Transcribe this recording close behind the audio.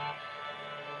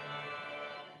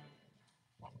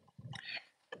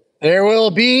There will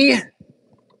be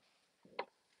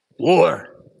war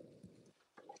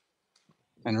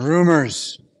and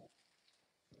rumors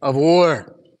of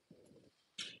war,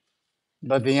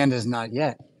 but the end is not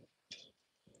yet,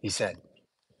 he said.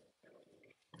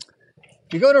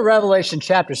 If you go to Revelation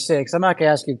chapter 6, I'm not going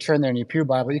to ask you to turn there in your Pew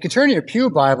Bible. You can turn your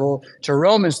Pew Bible to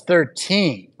Romans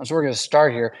 13. That's where we're going to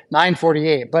start here,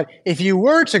 948. But if you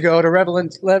were to go to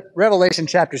Revelation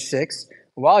chapter 6,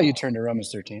 while you turn to Romans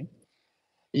 13,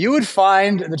 you would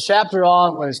find the chapter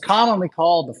on what is commonly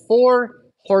called the four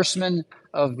horsemen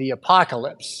of the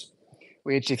apocalypse,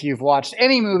 which if you've watched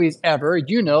any movies ever,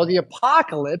 you know the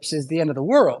apocalypse is the end of the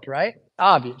world, right?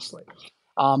 Obviously.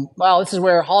 Well, this is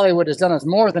where Hollywood has done us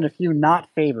more than a few not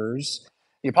favors.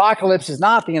 The apocalypse is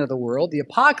not the end of the world. The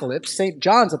apocalypse, St.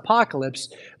 John's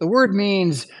apocalypse, the word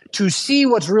means to see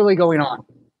what's really going on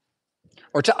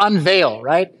or to unveil,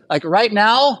 right? Like right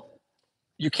now,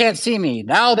 you can't see me.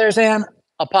 Now there's an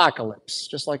apocalypse,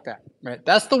 just like that, right?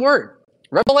 That's the word.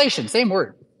 Revelation, same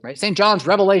word, right? St. John's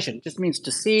revelation just means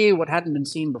to see what hadn't been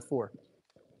seen before.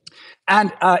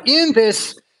 And in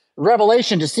this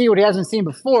revelation, to see what he hasn't seen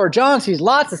before, John sees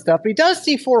lots of stuff, but he does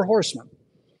see four horsemen.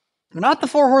 They're not the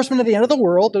four horsemen of the end of the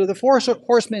world. They're the four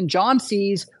horsemen John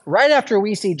sees right after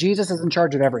we see Jesus is in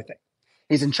charge of everything.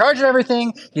 He's in charge of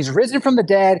everything. He's risen from the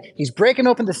dead. He's breaking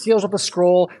open the seals of the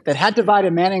scroll that had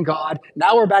divided man and God.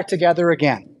 Now we're back together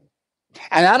again.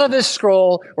 And out of this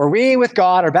scroll, where we with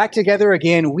God are back together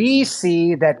again, we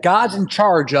see that God's in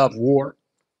charge of war,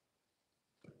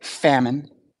 famine,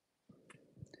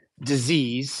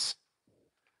 disease,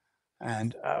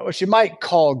 and what you might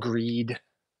call greed.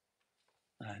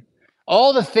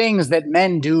 All the things that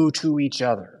men do to each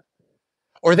other,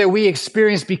 or that we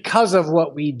experience because of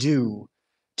what we do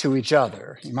to each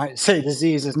other. You might say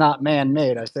disease is not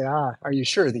man-made. I say, are you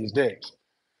sure these days?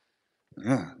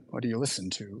 What do you listen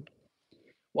to?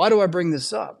 Why do I bring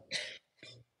this up?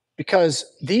 Because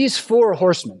these four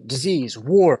horsemen, disease,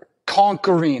 war,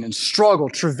 conquering and struggle,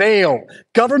 travail,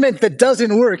 government that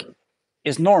doesn't work,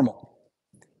 is normal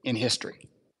in history.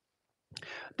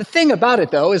 The thing about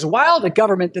it, though, is while the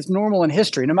government that's normal in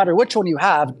history, no matter which one you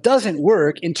have, doesn't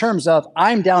work in terms of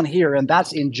I'm down here and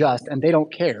that's unjust and they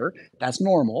don't care, that's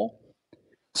normal.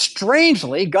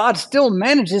 Strangely, God still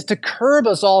manages to curb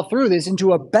us all through this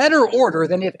into a better order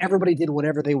than if everybody did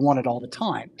whatever they wanted all the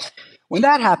time. When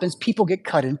that happens, people get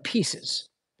cut in pieces.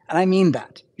 And I mean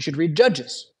that. You should read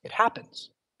Judges. It happens.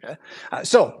 Okay?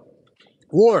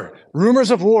 War, rumors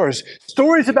of wars,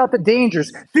 stories about the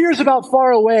dangers, fears about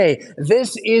far away.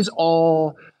 This is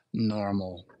all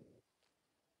normal.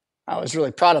 I was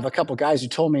really proud of a couple guys who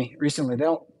told me recently they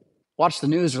don't watch the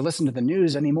news or listen to the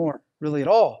news anymore, really at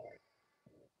all.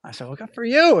 I said, well, good for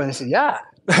you. And they said, yeah,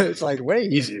 it's like way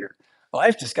easier.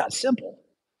 Life just got simple.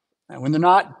 And when they're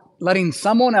not letting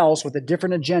someone else with a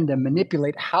different agenda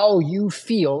manipulate how you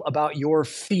feel about your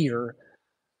fear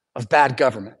of bad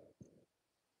government.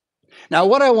 Now,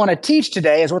 what I want to teach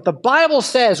today is what the Bible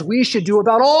says we should do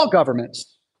about all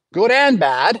governments, good and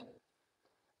bad.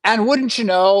 And wouldn't you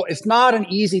know, it's not an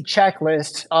easy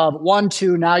checklist of 1,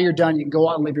 2, now you're done, you can go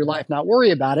out and live your life, not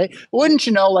worry about it. Wouldn't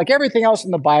you know, like everything else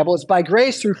in the Bible, it's by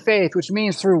grace through faith, which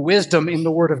means through wisdom in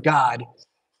the Word of God.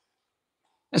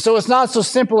 And so it's not so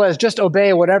simple as just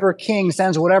obey whatever king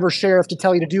sends whatever sheriff to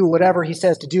tell you to do whatever he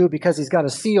says to do because he's got a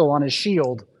seal on his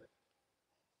shield.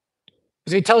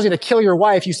 If he tells you to kill your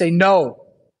wife, you say no.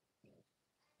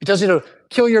 If he tells you to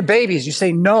kill your babies, you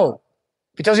say no.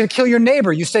 If he tells you to kill your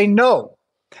neighbor, you say no.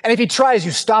 And if he tries,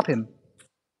 you stop him.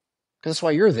 Because that's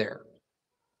why you're there.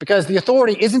 Because the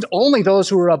authority isn't only those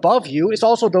who are above you, it's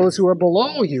also those who are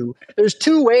below you. There's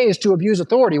two ways to abuse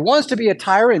authority. One is to be a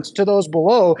tyrant to those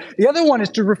below. The other one is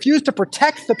to refuse to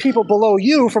protect the people below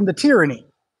you from the tyranny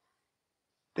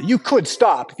that you could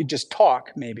stop if you just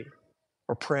talk, maybe,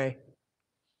 or pray,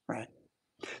 right?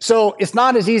 So it's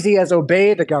not as easy as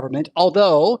obey the government,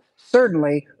 although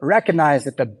certainly recognize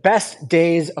that the best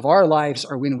days of our lives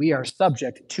are when we are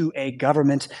subject to a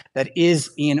government that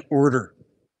is in order.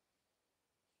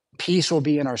 Peace will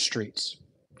be in our streets.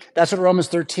 That's what Romans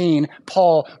 13,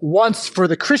 Paul wants for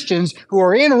the Christians who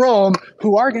are in Rome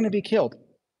who are going to be killed.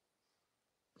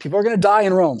 People are going to die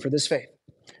in Rome for this faith.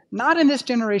 Not in this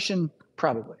generation,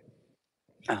 probably.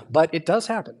 But it does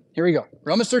happen. Here we go.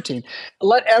 Romans 13.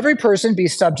 Let every person be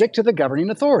subject to the governing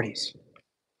authorities.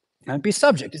 And be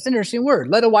subject. It's an interesting word.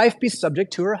 Let a wife be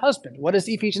subject to her husband. What does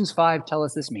Ephesians 5 tell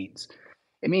us this means?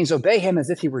 It means obey him as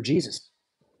if he were Jesus.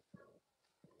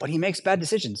 But he makes bad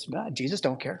decisions. Jesus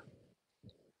don't care.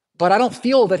 But I don't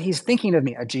feel that he's thinking of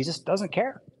me. Jesus doesn't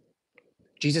care.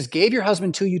 Jesus gave your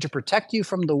husband to you to protect you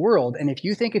from the world. And if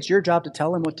you think it's your job to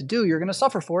tell him what to do, you're going to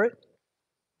suffer for it.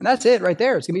 And that's it right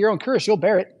there. It's going to be your own curse. You'll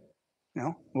bear it.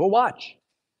 We'll watch.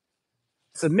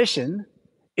 Submission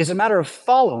is a matter of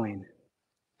following.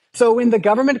 So when the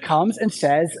government comes and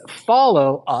says,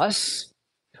 follow us,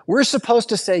 we're supposed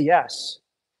to say yes.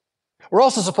 We're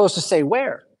also supposed to say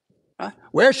where.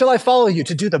 Where shall I follow you?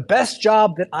 To do the best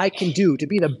job that I can do, to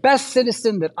be the best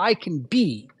citizen that I can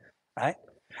be, right?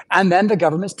 And then the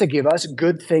government's to give us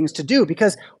good things to do,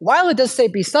 because while it does say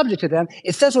be subject to them,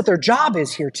 it says what their job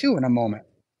is here too in a moment.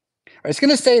 It's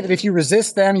going to say that if you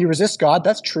resist them, you resist God.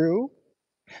 That's true.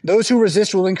 Those who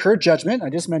resist will incur judgment. I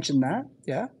just mentioned that.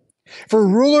 Yeah. For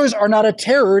rulers are not a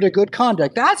terror to good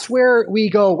conduct. That's where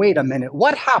we go, wait a minute.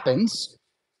 What happens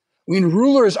when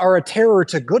rulers are a terror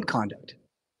to good conduct?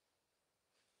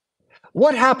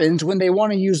 What happens when they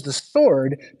want to use the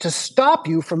sword to stop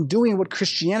you from doing what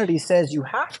Christianity says you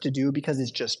have to do because it's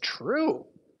just true?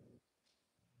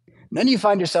 Then you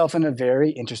find yourself in a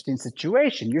very interesting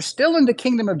situation. You're still in the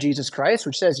kingdom of Jesus Christ,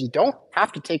 which says you don't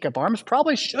have to take up arms,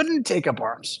 probably shouldn't take up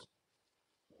arms.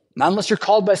 Not unless you're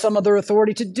called by some other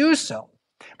authority to do so.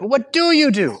 But what do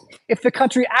you do if the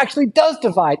country actually does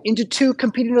divide into two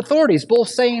competing authorities, both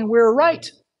saying we're right?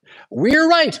 We're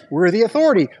right, we're the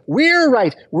authority. We're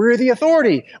right, we're the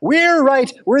authority. We're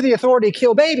right, we're the authority,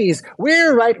 kill babies.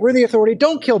 We're right, we're the authority,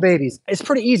 don't kill babies. It's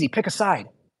pretty easy, pick a side.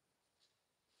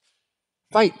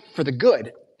 Fight for the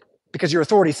good, because your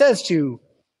authority says to,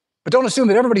 but don't assume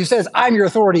that everybody who says, I'm your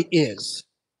authority is.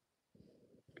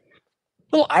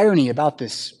 A little irony about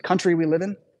this country we live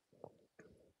in.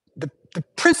 The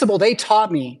principle they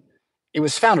taught me, it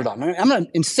was founded on. I'm going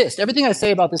to insist, everything I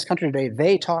say about this country today,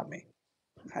 they taught me.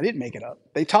 I didn't make it up.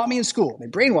 They taught me in school. They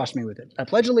brainwashed me with it. I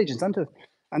pledge allegiance unto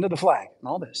the flag and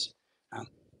all this.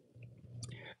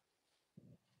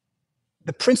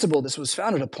 The principle this was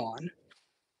founded upon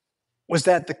was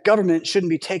that the government shouldn't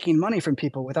be taking money from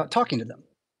people without talking to them.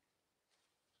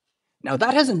 Now,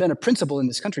 that hasn't been a principle in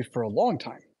this country for a long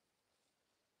time.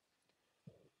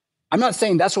 I'm not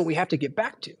saying that's what we have to get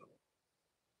back to,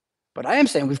 but I am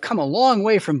saying we've come a long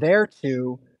way from there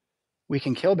to we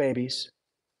can kill babies,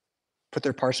 put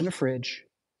their parts in a fridge,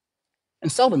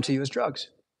 and sell them to you as drugs.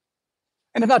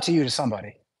 And if not to you, to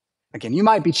somebody. Again, you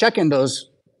might be checking those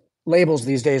labels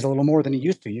these days a little more than you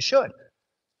used to. You should.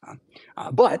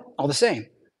 But all the same,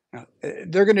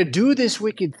 they're going to do this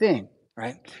wicked thing,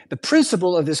 right? The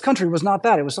principle of this country was not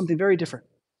that. It was something very different.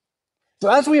 So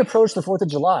as we approach the 4th of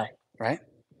July, right,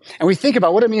 and we think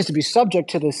about what it means to be subject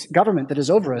to this government that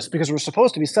is over us, because we're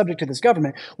supposed to be subject to this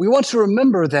government, we want to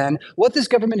remember then what this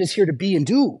government is here to be and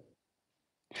do.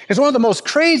 Because one of the most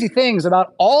crazy things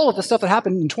about all of the stuff that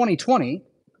happened in 2020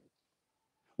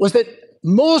 was that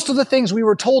most of the things we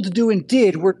were told to do and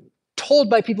did were told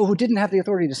by people who didn't have the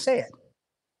authority to say it.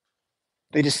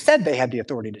 They just said they had the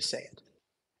authority to say it.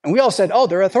 And we all said, oh,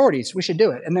 they're authorities, we should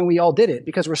do it. And then we all did it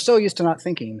because we're so used to not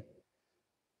thinking.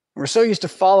 We're so used to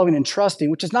following and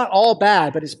trusting, which is not all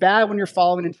bad, but it's bad when you're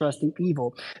following and trusting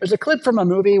evil. There's a clip from a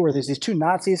movie where there's these two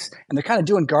Nazis, and they're kind of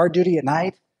doing guard duty at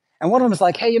night. And one of them is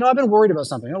like, hey, I've been worried about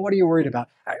something. Oh, what are you worried about?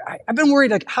 I've been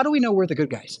worried, like, how do we know we're the good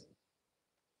guys?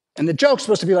 And the joke's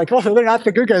supposed to be like, oh, they're not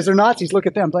the good guys, they're Nazis, look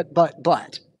at them. But,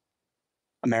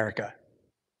 America.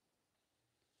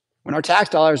 When our tax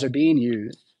dollars are being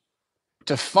used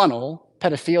to funnel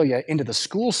pedophilia into the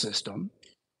school system,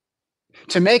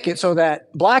 to make it so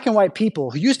that black and white people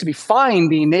who used to be fine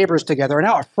being neighbors together are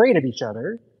now afraid of each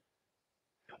other,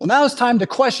 well, now it's time to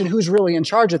question who's really in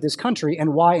charge of this country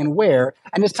and why and where.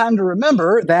 And it's time to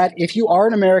remember that if you are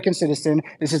an American citizen,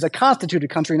 this is a constituted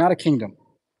country, not a kingdom.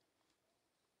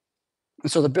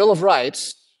 And so the Bill of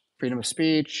Rights, freedom of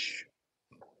speech,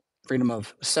 freedom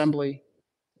of assembly,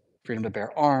 freedom to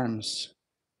bear arms,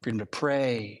 freedom to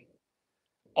pray,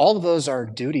 all of those are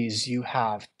duties you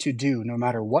have to do no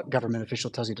matter what government official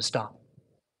tells you to stop.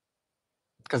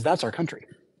 Because that's our country.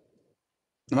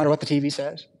 No matter what the TV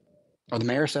says, or the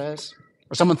mayor says,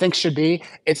 or someone thinks should be,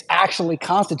 it's actually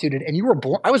constituted. And you were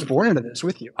born, I was born into this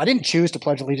with you. I didn't choose to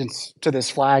pledge allegiance to this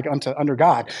flag under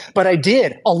God, but I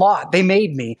did a lot. They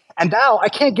made me. And now I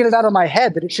can't get it out of my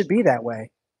head that it should be that way.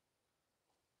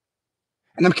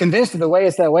 And I'm convinced that the way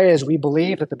it's that way is we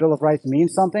believe that the Bill of Rights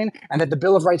means something and that the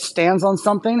Bill of Rights stands on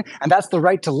something, and that's the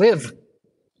right to live.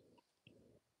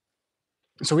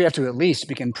 So we have to at least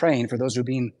begin praying for those who are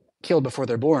being killed before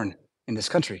they're born in this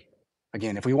country.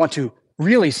 Again, if we want to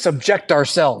really subject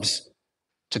ourselves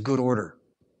to good order.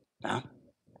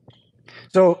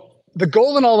 So the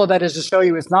goal in all of that is to show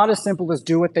you it's not as simple as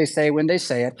do what they say when they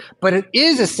say it, but it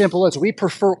is as simple as we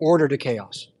prefer order to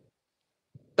chaos.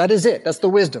 That is it. That's the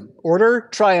wisdom. Order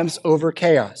triumphs over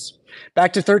chaos.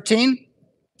 Back to 13.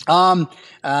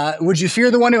 Would you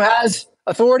fear the one who has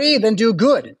authority, then do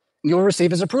good, and you'll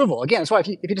receive his approval. Again, that's why if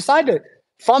you decide to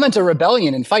foment a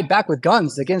rebellion and fight back with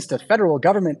guns against a federal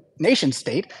government nation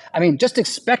state, I mean, just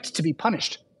expect to be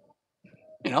punished.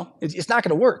 It's not going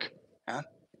to work.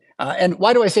 And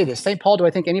why do I say this? St. Paul, do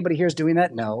I think anybody here is doing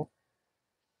that? No.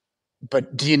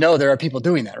 But do you know there are people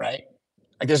doing that, right?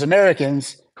 Like there's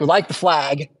Americans who like the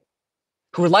flag,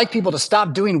 who would like people to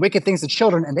stop doing wicked things to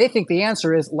children, and they think the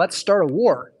answer is let's start a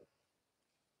war.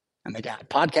 And they got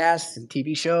podcasts and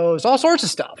TV shows, all sorts of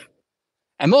stuff.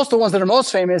 And most of the ones that are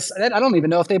most famous, I don't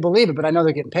even know if they believe it, but I know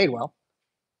they're getting paid well.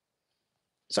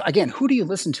 So again, who do you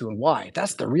listen to and why?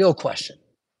 That's the real question.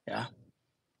 Yeah.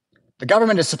 The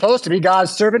government is supposed to be God's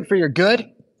servant for your good.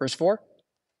 Verse 4.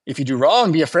 If you do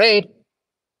wrong, be afraid.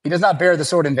 He does not bear the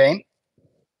sword in vain.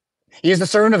 He is the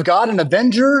servant of God, an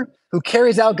avenger who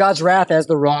carries out God's wrath as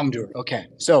the wrongdoer. Okay,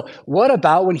 so what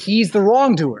about when he's the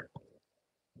wrongdoer?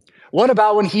 What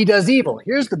about when he does evil?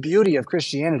 Here's the beauty of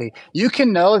Christianity. You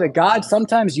can know that God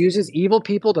sometimes uses evil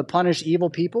people to punish evil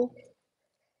people.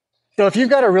 So if you've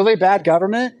got a really bad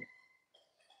government,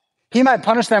 he might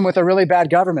punish them with a really bad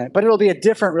government, but it'll be a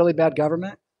different really bad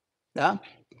government. Yeah.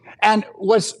 And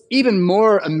what's even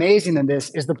more amazing than this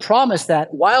is the promise that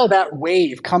while that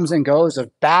wave comes and goes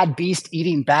of bad beast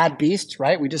eating bad beast,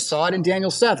 right? We just saw it in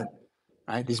Daniel 7,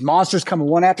 right? These monsters come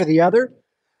one after the other.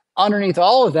 Underneath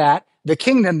all of that, the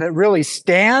kingdom that really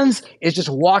stands is just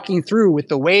walking through with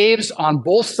the waves on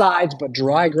both sides, but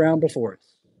dry ground before it.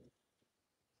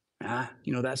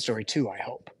 You know that story too, I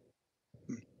hope.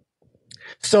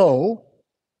 So,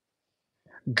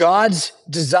 God's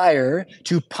desire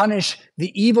to punish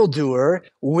the evildoer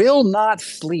will not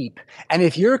sleep. And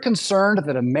if you're concerned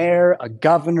that a mayor, a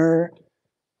governor,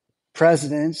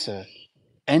 president, a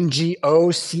NGO,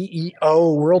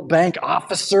 CEO, World Bank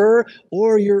officer,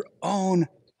 or your own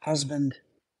husband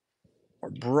or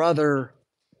brother,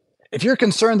 if you're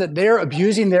concerned that they're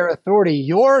abusing their authority,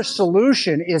 your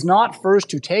solution is not first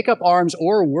to take up arms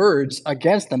or words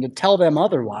against them to tell them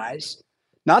otherwise.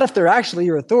 Not if they're actually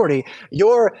your authority.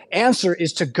 Your answer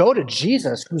is to go to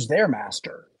Jesus, who's their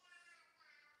master,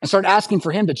 and start asking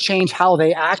for him to change how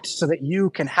they act so that you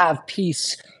can have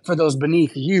peace for those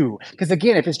beneath you. Because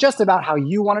again, if it's just about how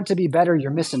you want it to be better,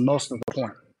 you're missing most of the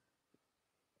point.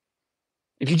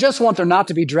 If you just want there not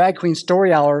to be drag queen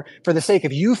story hour for the sake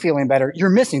of you feeling better, you're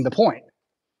missing the point.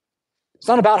 It's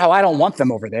not about how I don't want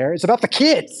them over there. It's about the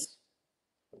kids,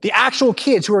 the actual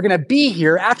kids who are going to be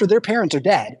here after their parents are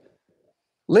dead,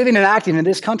 living and acting in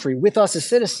this country with us as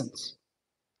citizens.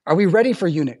 Are we ready for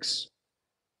eunuchs?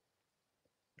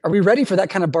 Are we ready for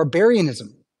that kind of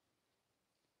barbarianism?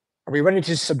 Are we ready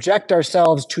to subject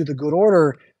ourselves to the good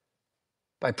order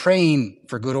by praying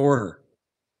for good order?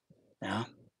 Yeah.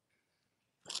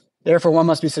 Therefore, one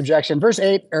must be subjection. Verse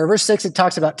 6, it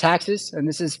talks about taxes, and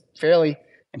this is fairly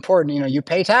important. You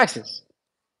pay taxes.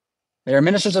 They are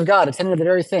ministers of God, attending to the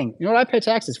very thing. You know what I pay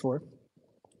taxes for?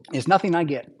 It's nothing I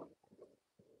get.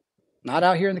 Not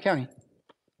out here in the county,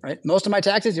 right? Most of my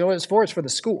taxes, you know what it's for? It's for the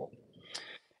school.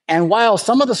 And while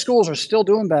some of the schools are still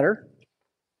doing better,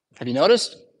 have you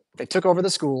noticed? They took over the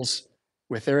schools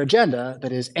with their agenda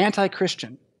that is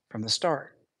anti-Christian from the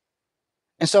start.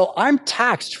 And so I'm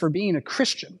taxed for being a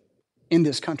Christian in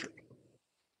this country.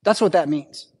 That's what that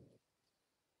means.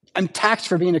 I'm taxed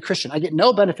for being a Christian. I get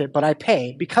no benefit, but I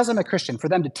pay, because I'm a Christian, for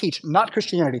them to teach not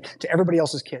Christianity to everybody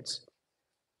else's kids.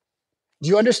 Do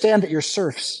you understand that you're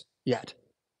serfs yet?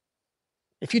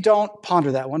 If you don't,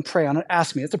 ponder that one, pray on it,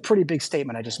 ask me. It's a pretty big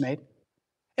statement I just made.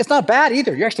 It's not bad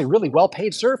either. You're actually really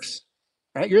well-paid serfs,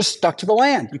 right? You're stuck to the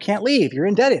land. You can't leave. You're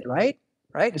indebted, right?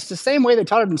 Right? It's the same way they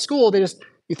taught it in school.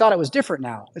 You thought it was different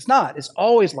now. It's not. It's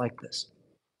always like this.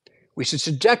 We should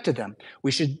subject to them.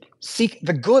 We should seek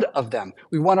the good of them.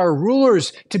 We want our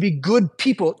rulers to be good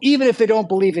people, even if they don't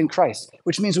believe in Christ,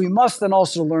 which means we must then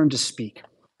also learn to speak.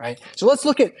 Right? So let's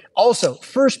look at also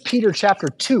 1 Peter chapter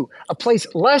 2, a place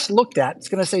less looked at. It's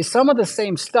going to say some of the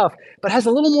same stuff, but has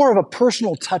a little more of a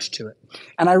personal touch to it.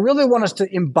 And I really want us to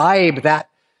imbibe that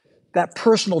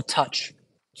personal touch.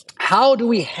 How do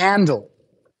we handle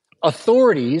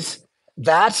authorities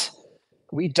that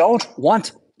we don't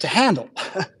want to handle?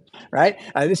 Right?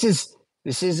 This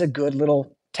is a good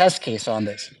little test case on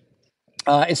this.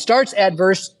 It starts at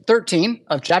verse 13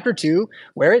 of chapter 2,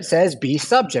 where it says, be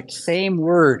subject, same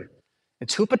word.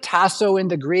 It's hupotasso in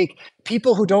the Greek.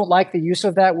 People who don't like the use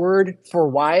of that word for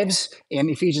wives in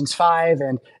Ephesians 5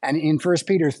 and in 1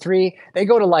 Peter 3, they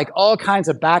go to like all kinds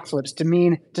of backflips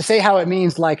to say how it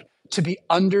means like to be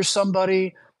under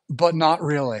somebody, but not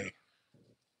really.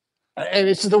 And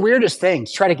it's the weirdest thing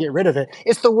to try to get rid of it.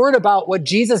 It's the word about what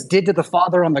Jesus did to the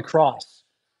Father on the cross.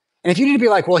 And if you need to be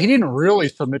like, well, he didn't really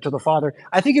submit to the Father,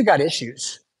 I think you've got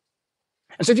issues.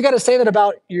 And so if you got to say that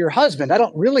about your husband, I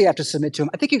don't really have to submit to him,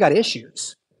 I think you got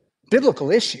issues,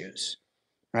 biblical issues,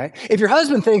 right? If your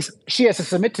husband thinks she has to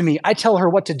submit to me, I tell her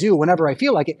what to do whenever I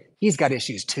feel like it, he's got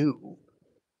issues too.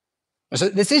 So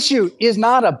this issue is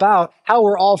not about how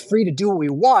we're all free to do what we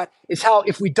want. It's how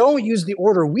if we don't use the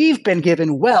order we've been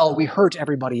given well, we hurt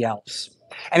everybody else.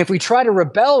 And if we try to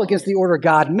rebel against the order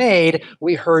God made,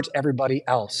 we hurt everybody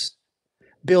else.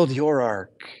 Build your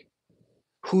ark.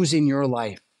 Who's in your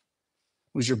life?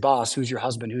 Who's your boss? Who's your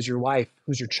husband? Who's your wife?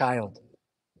 Who's your child?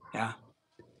 Yeah.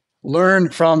 Learn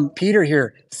from Peter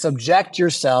here. Subject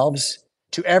yourselves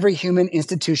to every human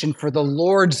institution for the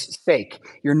Lord's sake.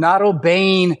 You're not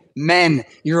obeying men.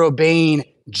 You're obeying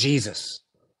Jesus.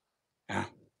 Yeah.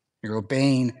 You're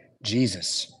obeying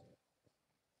Jesus.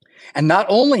 And not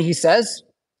only, he says,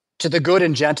 to the good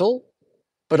and gentle,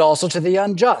 but also to the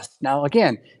unjust. Now,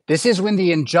 again, this is when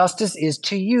the injustice is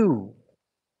to you.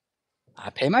 I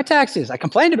pay my taxes. I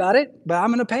complained about it, but I'm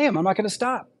going to pay them. I'm not going to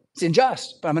stop. It's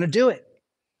unjust, but I'm going to do it.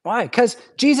 Why? Because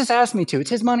Jesus asked me to. It's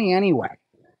his money anyway.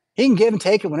 He can give and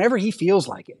take it whenever he feels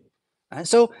like it. Right?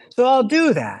 So I'll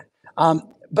do that.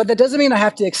 But that doesn't mean I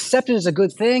have to accept it as a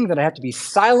good thing, that I have to be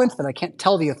silent, that I can't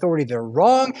tell the authority they're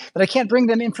wrong, that I can't bring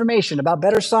them information about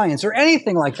better science or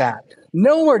anything like that.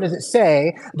 Nowhere does it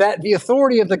say that the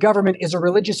authority of the government is a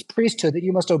religious priesthood that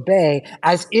you must obey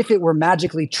as if it were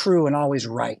magically true and always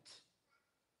right.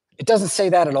 It doesn't say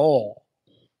that at all.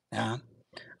 Yeah.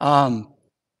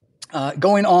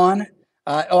 Going on.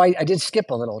 I did skip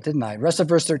a little, didn't I? Rest of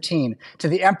verse 13. To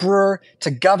the emperor,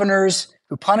 to governors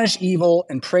who punish evil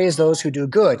and praise those who do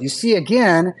good. You see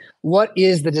again, what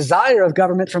is the desire of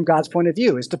government from God's point of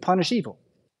view is to punish evil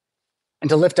and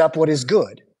to lift up what is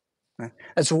good.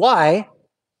 That's why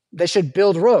they should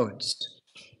build roads,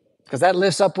 because that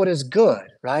lifts up what is good,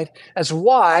 right? That's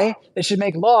why they should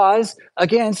make laws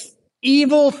against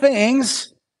evil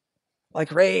things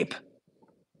like rape.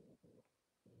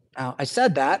 Now, I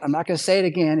said that. I'm not going to say it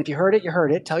again. If you heard it, you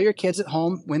heard it. Tell your kids at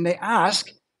home when they ask.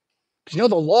 Because you know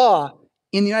the law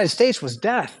in the United States was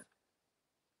death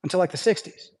until like the 60s.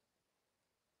 It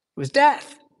was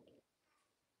death.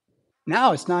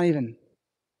 Now it's not even,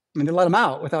 they let them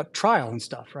out without trial and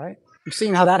stuff, right? I'm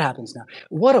seeing how that happens now.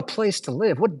 What a place to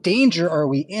live. What danger are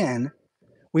we in?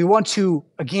 We want to,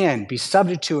 again, be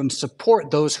subject to and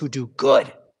support those who do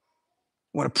good.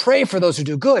 We want to pray for those who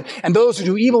do good. And those who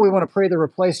do evil, we want to pray they're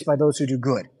replaced by those who do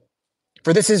good.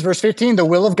 For this is, verse 15, the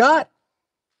will of God,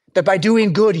 that by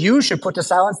doing good, you should put to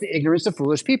silence the ignorance of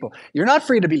foolish people. You're not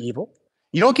free to be evil.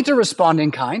 You don't get to respond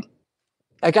in kind.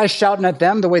 That guy's shouting at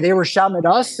them the way they were shouting at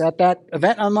us at that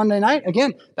event on Monday night.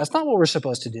 Again, that's not what we're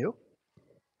supposed to do.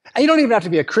 And you don't even have to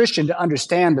be a Christian to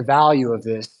understand the value of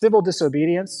this. Civil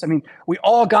disobedience. We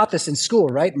all got this in school,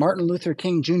 right? Martin Luther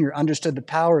King Jr. understood the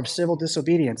power of civil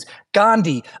disobedience.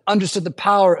 Gandhi understood the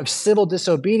power of civil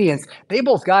disobedience. They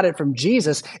both got it from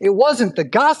Jesus. It wasn't the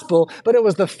gospel, but it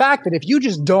was the fact that if you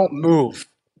just don't move,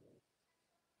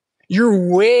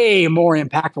 you're way more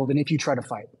impactful than if you try to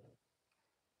fight.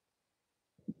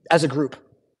 As a group,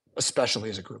 especially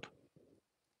as a group.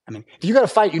 If you got to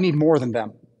fight, you need more than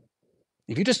them.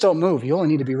 If you just don't move, you only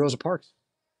need to be Rosa Parks.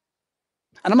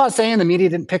 And I'm not saying the media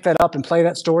didn't pick that up and play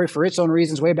that story for its own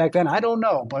reasons way back then. I don't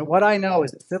know. But what I know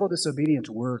is that civil disobedience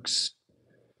works.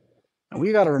 And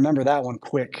we got to remember that one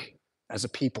quick as a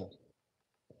people.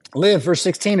 Live, verse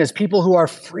 16, as people who are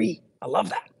free. I love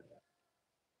that.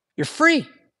 You're free.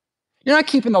 You're not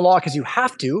keeping the law because you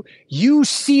have to. You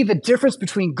see the difference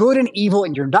between good and evil,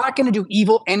 and you're not going to do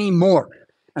evil anymore.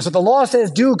 And so the law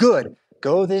says, do good.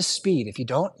 Go this speed. If you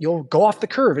don't, you'll go off the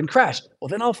curve and crash. Well,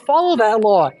 then I'll follow that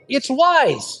law. It's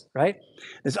wise, right?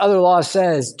 This other law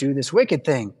says, do this wicked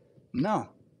thing. No,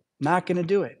 not going to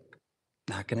do it.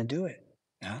 Not going to do it.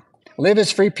 Yeah. Live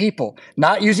as free people,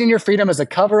 not using your freedom as a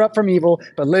cover up from evil,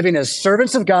 but living as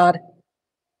servants of God.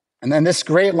 And then this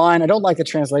great line, I don't like the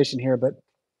translation here, but,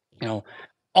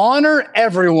 honor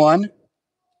everyone,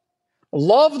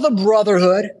 love the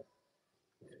brotherhood,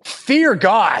 fear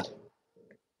God.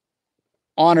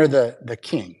 Honor the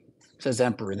king. It says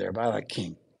emperor there, but I like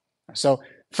king. So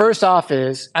first off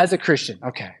is, as a Christian,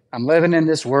 okay, I'm living in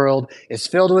this world. It's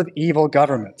filled with evil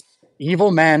governments,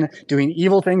 evil men doing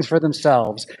evil things for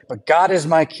themselves, but God is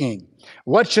my king.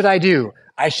 What should I do?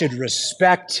 I should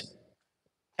respect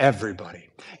everybody.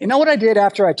 You know what I did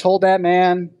after I told that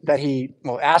man that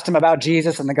asked him about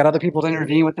Jesus and then got other people to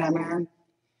intervene with that man?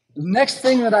 The next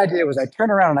thing that I did was I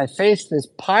turned around and I faced this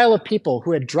pile of people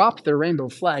who had dropped their rainbow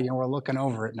flag and were looking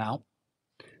over it now.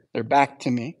 They're back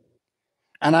to me.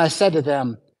 And I said to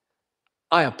them,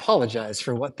 I apologize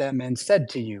for what that man said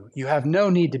to you. You have no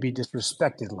need to be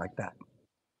disrespected like that.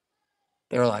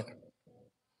 They were like,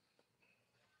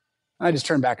 I just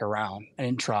turned back around. I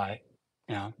didn't try.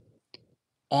 You know,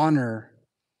 honor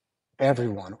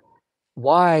everyone.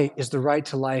 Why is the right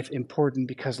to life important?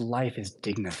 Because life is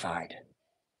dignified.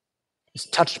 It's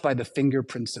touched by the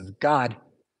fingerprints of God.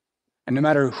 And no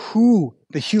matter who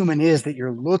the human is that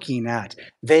you're looking at,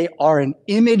 they are an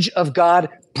image of God,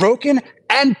 broken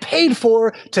and paid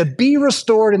for to be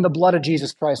restored in the blood of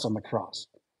Jesus Christ on the cross.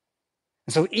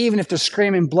 And so even if they're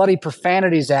screaming bloody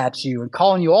profanities at you and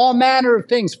calling you all manner of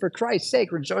things, for Christ's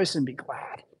sake, rejoice and be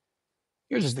glad.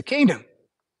 Yours is the kingdom.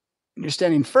 And you're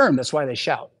standing firm. That's why they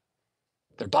shout.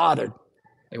 They're bothered.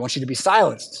 They want you to be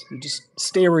silenced. You just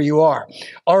stay where you are.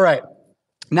 All right.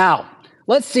 Now,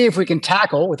 let's see if we can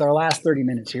tackle, with our last 30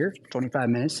 minutes here, 25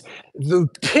 minutes, the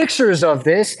pictures of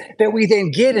this that we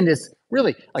then get in this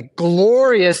really like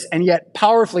glorious and yet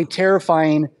powerfully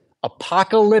terrifying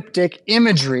apocalyptic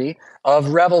imagery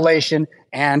of Revelation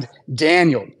and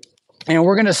Daniel. And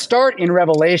we're going to start in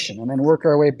Revelation and then work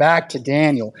our way back to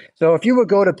Daniel. So if you would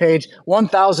go to page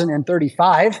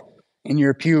 1035 in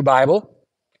your Pew Bible,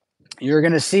 you're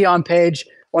going to see on page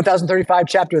 1035,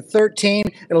 chapter 13,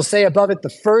 it'll say above it,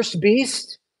 the first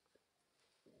beast.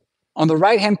 On the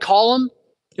right-hand column,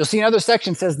 you'll see another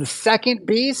section that says the second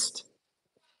beast.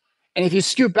 And if you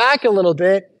scoot back a little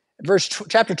bit,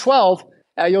 chapter 12,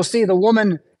 you'll see the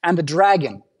woman and the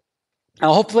dragon.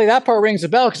 Now, hopefully that part rings a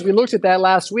bell because we looked at that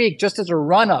last week just as a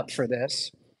run-up for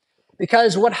this.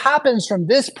 Because what happens from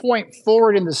this point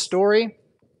forward in the story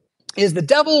is the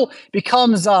devil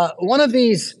becomes one of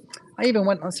these. I even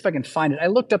went, let's see if I can find it. I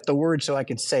looked up the word so I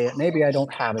could say it. Maybe I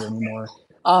don't have it anymore.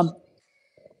 Oh,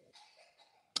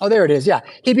 there it is. Yeah.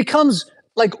 He becomes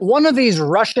like one of these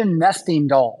Russian nesting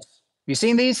dolls. You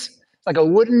seen these? It's like a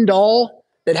wooden doll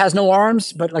that has no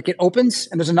arms, but like it opens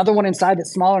and there's another one inside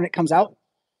that's smaller and it comes out.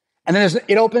 And then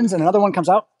it opens and another one comes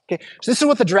out. Okay. So this is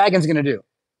what the dragon's going to do.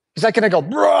 He's like going to go,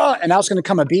 brah, and now it's going to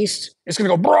come a beast. It's going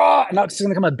to go, brah, and now it's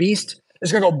going to come a beast.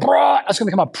 It's going to go, brah, that's going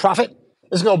to come a prophet.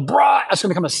 It's going to go, brah, that's going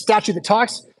to become a statue that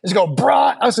talks. It's going to go,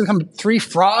 brah, that's going to come 3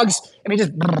 frogs. I mean,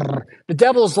 just, brrr. The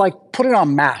devil's like putting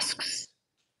on masks.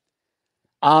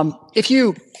 If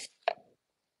you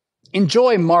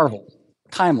enjoy Marvel,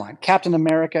 Timeline, Captain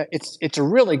America, it's a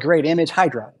really great image.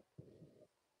 Hydra.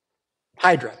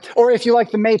 Or if you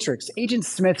like The Matrix, Agent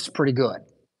Smith's pretty good.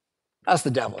 That's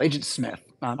the devil, Agent Smith.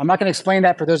 I'm not going to explain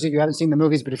that for those of you who haven't seen the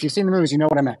movies, but if you've seen the movies, you know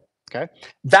what I meant. Okay,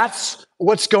 that's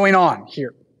what's going on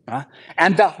here.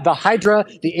 And the Hydra,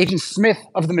 the Agent Smith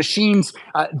of the machines,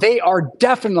 they are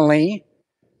definitely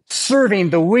serving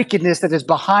the wickedness that is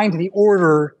behind the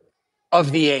order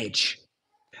of the age.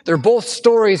 They're both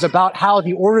stories about how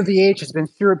the order of the age has been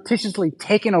surreptitiously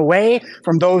taken away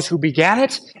from those who began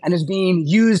it and is being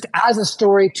used as a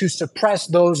story to suppress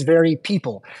those very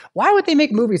people. Why would they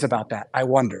make movies about that, I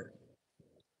wonder?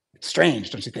 Strange,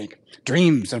 don't you think?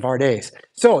 Dreams of our days.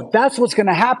 So that's what's going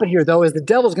to happen here, though, is the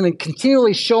devil's going to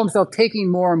continually show himself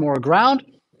taking more and more ground.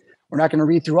 We're not going to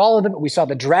read through all of them, but we saw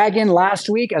the dragon last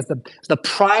week as the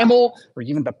primal or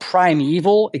even the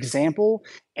primeval example.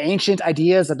 Ancient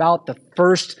ideas about the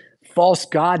first false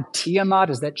god, Tiamat,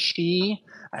 is that she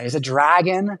is a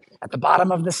dragon at the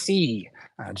bottom of the sea.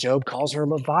 Job calls her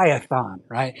Leviathan,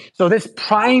 right? So this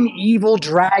primeval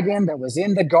dragon that was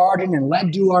in the garden and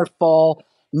led to our fall,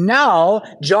 now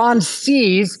John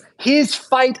sees his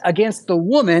fight against the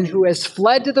woman who has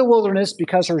fled to the wilderness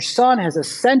because her son has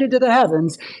ascended to the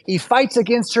heavens. He fights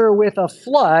against her with a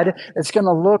flood that's going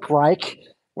to look like,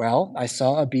 well, I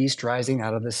saw a beast rising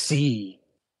out of the sea.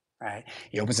 Right?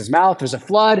 He opens his mouth, there's a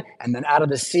flood, and then out of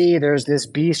the sea, there's this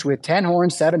beast with 10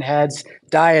 horns, 7 heads,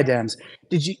 diadems.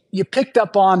 You picked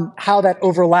up on how that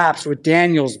overlaps with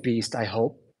Daniel's beast, I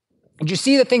hope. Did you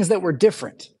see the things that were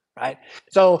different? Right?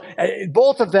 So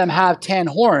both of them have 10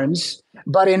 horns,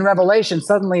 but in Revelation,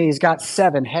 suddenly he's got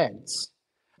 7 heads.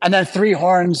 And then 3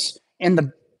 horns in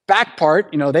the back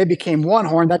part, they became 1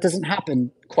 horn. That doesn't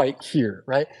happen quite here,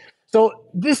 right? So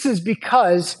this is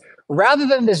because rather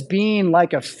than this being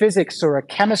like a physics or a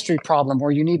chemistry problem where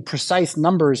you need precise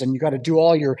numbers and you got to do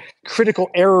all your critical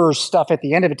error stuff at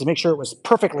the end of it to make sure it was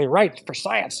perfectly right for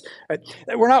science, right?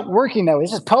 We're not working that way.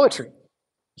 This is poetry.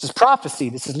 This is prophecy.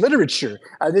 This is literature.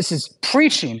 This is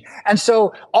preaching. And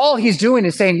so all he's doing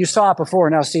is saying, you saw it before,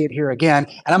 now see it here again.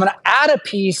 And I'm going to add a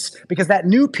piece because that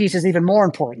new piece is even more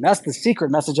important. That's the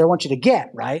secret message I want you to get,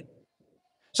 right?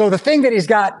 So the thing that he's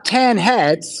got 10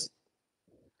 heads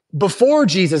before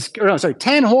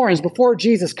 10 horns before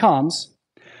Jesus comes,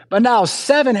 but now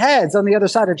 7 heads on the other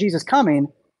side of Jesus coming.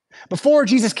 Before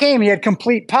Jesus came, he had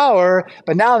complete power,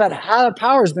 but now that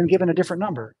power has been given a different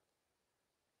number.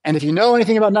 And if you know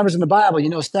anything about numbers in the Bible, you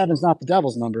know 7 is not the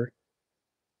devil's number.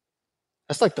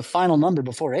 That's like the final number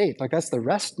before 8. Like that's the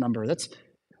rest number. That's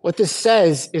what this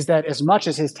says is that as much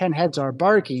as his 10 heads are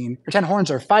barking, or 10 horns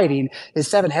are fighting, his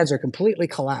 7 heads are completely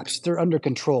collapsed. They're under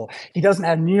control. He doesn't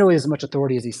have nearly as much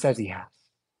authority as he says he has.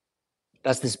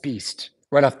 That's this beast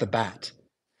right off the bat.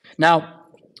 Now,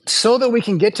 so that we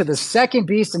can get to the second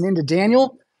beast and into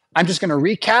Daniel, I'm just going to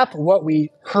recap what we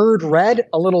read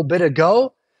a little bit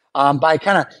ago by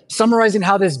kind of summarizing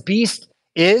how this beast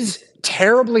is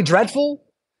terribly dreadful.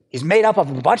 He's made up of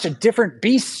a bunch of different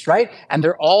beasts, right? And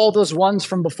they're all those ones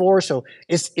from before. So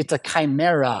it's a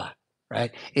chimera,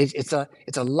 right? It's a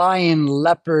lion,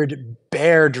 leopard,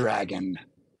 bear dragon.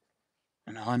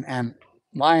 You know, and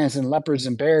lions and leopards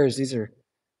and bears, these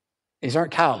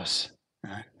aren't cows.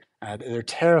 They're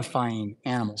terrifying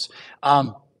animals.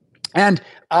 So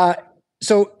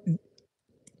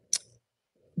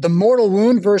the mortal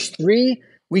wound, verse 3,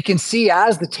 we can see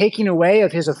as the taking away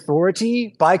of his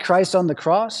authority by Christ on the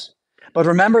cross. But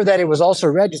remember that it was also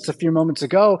read just a few moments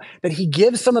ago that he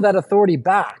gives some of that authority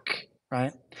back,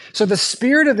 right? So the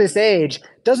spirit of this age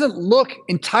doesn't look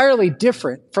entirely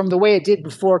different from the way it did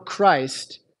before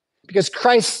Christ, because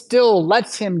Christ still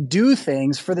lets him do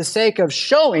things for the sake of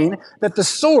showing that the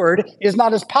sword is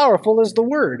not as powerful as the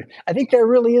word. I think that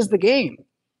really is the game.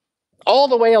 All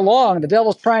the way along, the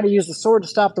devil's trying to use the sword to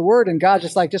stop the word, and God's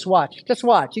just like, just watch.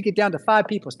 You get down to 5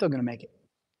 people, still going to make it.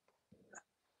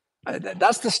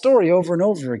 That's the story over and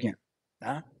over again.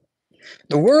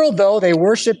 The world, though, they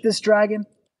worship this dragon.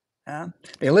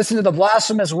 They listen to the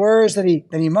blasphemous words that he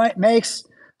makes.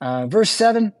 Verse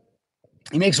 7,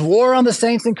 he makes war on the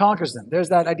saints and conquers them. There's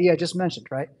that idea I just mentioned,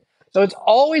 right? So it's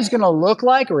always going to look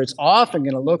like, or it's often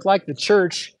going to look like, the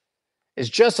church is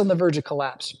just on the verge of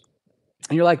collapse.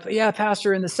 And you're like, yeah,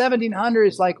 Pastor, in the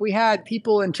 1700s, like we had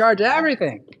people in charge of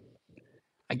everything.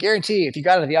 I guarantee you, if you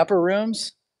got into the upper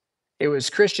rooms, it was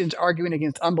Christians arguing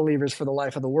against unbelievers for the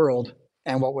life of the world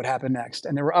and what would happen next.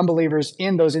 And there were unbelievers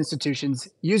in those institutions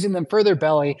using them for their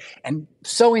belly and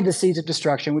sowing the seeds of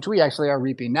destruction, which we actually are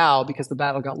reaping now because the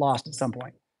battle got lost at some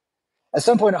point. At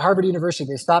some point at Harvard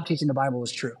University, they stopped teaching the Bible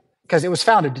was true because it was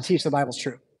founded to teach the Bible's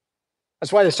true.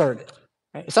 That's why they started it.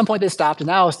 At some point they stopped, and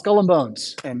now Skull and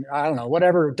Bones, and I don't know,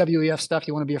 whatever WEF stuff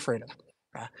you want to be afraid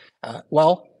of.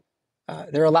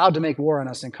 They're allowed to make war on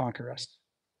us and conquer us.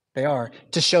 They are,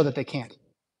 to show that they can't.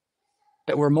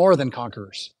 That we're more than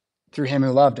conquerors through him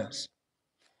who loved us.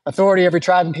 Authority, every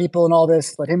tribe and people, and all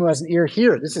this, let him who has an ear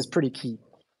hear. This is pretty key.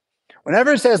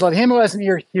 Whenever it says, let him who has an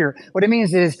ear hear, what it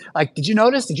means is, like, did you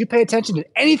notice? Did you pay attention? Did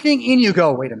anything in you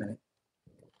go, wait a minute?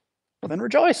 Well, then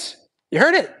rejoice. You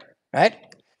heard it, right?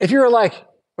 If you were like,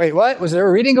 wait, what? Was there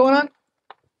a reading going on?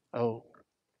 Oh,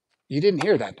 you didn't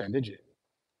hear that then, did you?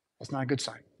 That's not a good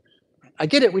sign. I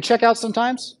get it. We check out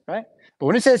sometimes, right? But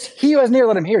when it says, he who has an ear,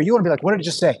 let him hear, you want to be like, what did it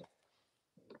just say?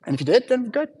 And if you did, then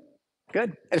good.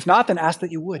 And if not, then ask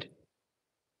that you would.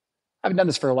 I haven't done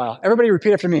this for a while. Everybody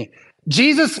repeat after me.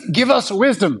 Jesus, give us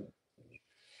wisdom.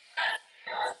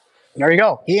 There you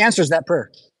go. He answers that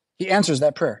prayer.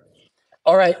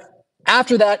 All right.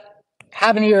 After that,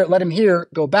 have an ear, let him hear,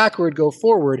 go backward, go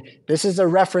forward. This is a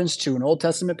reference to an Old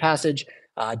Testament passage,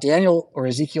 Daniel or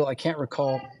Ezekiel, I can't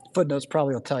recall. Footnotes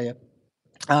probably will tell you.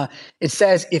 It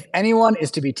says, if anyone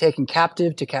is to be taken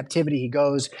captive, to captivity he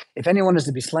goes. If anyone is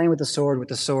to be slain with the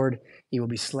sword he will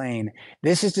be slain.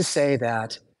 This is to say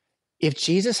that if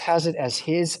Jesus has it as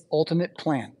his ultimate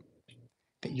plan,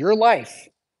 that your life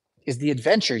is the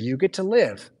adventure you get to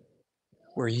live,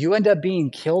 where you end up being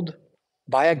killed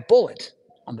by a bullet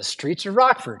on the streets of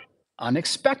Rockford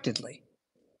unexpectedly,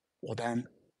 well then,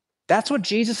 that's what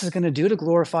Jesus is going to do to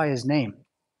glorify his name.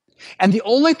 And the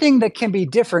only thing that can be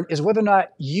different is whether or not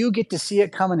you get to see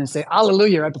it coming and say,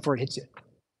 hallelujah, right before it hits you.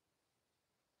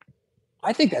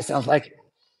 I think that sounds like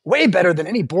way better than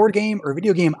any board game or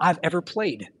video game I've ever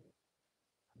played.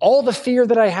 All the fear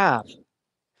that I have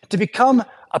to become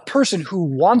a person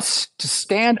who wants to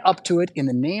stand up to it in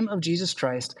the name of Jesus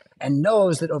Christ and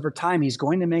knows that over time he's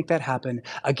going to make that happen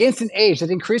against an age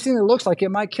that increasingly looks like it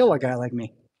might kill a guy like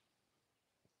me.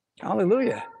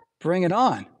 Hallelujah. Bring it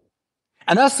on.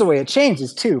 And that's the way it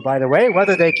changes too, by the way,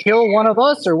 whether they kill one of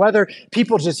us or whether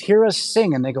people just hear us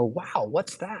sing and they go, wow,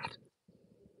 what's that?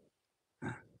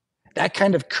 That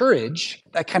kind of courage,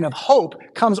 that kind of hope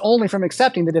comes only from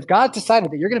accepting that if God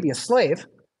decided that you're going to be a slave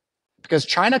because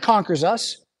China conquers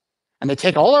us And they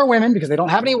take all our women because they don't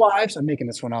have any wives. I'm making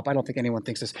this one up. I don't think anyone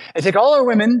thinks this. They take all our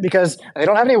women because they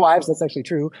don't have any wives. That's actually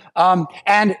true.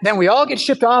 And then we all get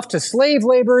shipped off to slave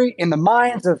labor in the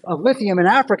mines of lithium in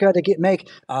Africa to make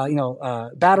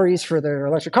batteries for their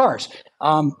electric cars.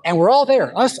 And we're all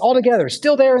there, us all together,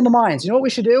 still there in the mines. You know what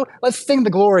we should do? Let's sing the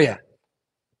Gloria.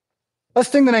 Let's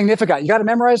sing the Magnificat. You got it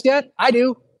memorized yet? I do.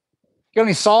 You got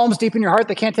any psalms deep in your heart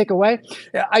that can't take away?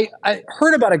 I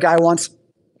heard about a guy once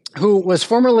who was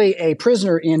formerly a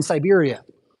prisoner in Siberia.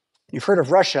 You've heard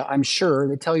of Russia, I'm sure.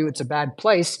 They tell you it's a bad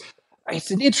place. It's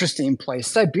an interesting place.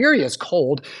 Siberia is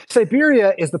cold.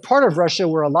 Siberia is the part of Russia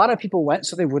where a lot of people went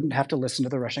so they wouldn't have to listen to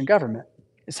the Russian government.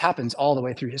 This happens all the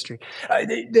way through history.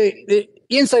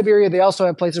 In Siberia, they also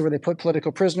have places where they put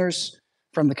political prisoners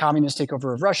from the communist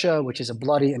takeover of Russia, which is a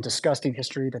bloody and disgusting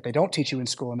history that they don't teach you in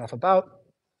school enough about.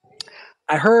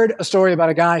 I heard a story about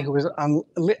a guy who was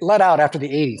let out after the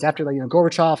 80s, after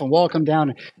Gorbachev and Wall come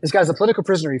down. This guy's a political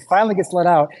prisoner. He finally gets let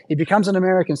out. He becomes an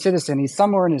American citizen. He's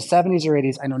somewhere in his 70s or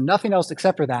 80s. I know nothing else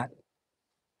except for that.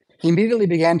 He immediately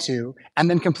began to, and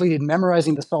then completed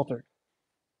memorizing the Psalter.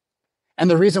 And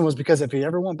the reason was because if he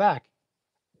ever went back,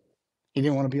 he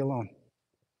didn't want to be alone.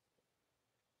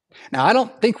 Now, I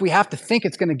don't think we have to think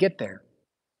it's going to get there.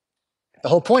 The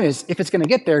whole point is, if it's going to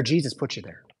get there, Jesus put you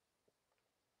there.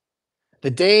 The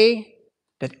day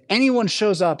that anyone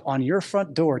shows up on your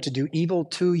front door to do evil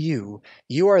to you,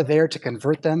 you are there to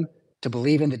convert them to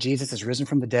believe in that Jesus is risen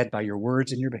from the dead by your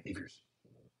words and your behaviors.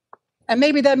 And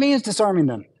maybe that means disarming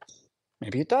them.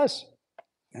 Maybe it does.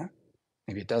 Yeah,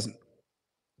 maybe it doesn't.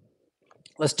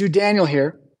 Let's do Daniel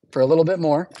here for a little bit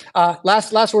more.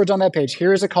 Last words on that page.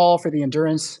 Here is a call for the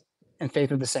endurance and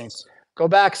faith of the saints. Go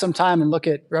back sometime and look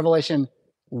at Revelation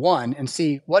 1 and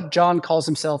see what John calls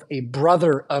himself a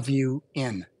brother of you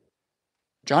in.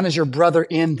 John is your brother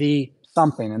in the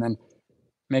something. And then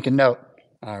make a note,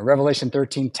 Revelation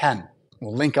 13:10.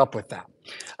 We'll link up with that.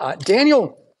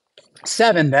 Daniel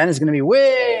 7 then is going to be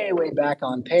way back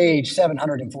on page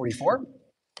 744.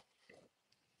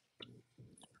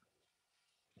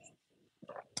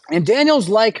 And Daniel's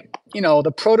like,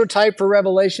 the prototype for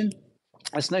Revelation.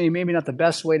 That's maybe not the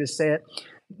best way to say it.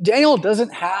 Daniel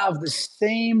doesn't have the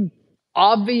same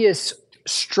obvious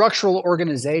structural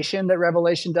organization that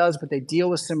Revelation does, but they deal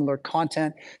with similar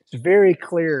content. It's very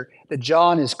clear that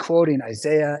John is quoting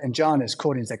Isaiah, and John is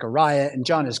quoting Zechariah, and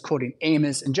John is quoting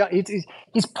Amos, and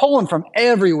he's pulling from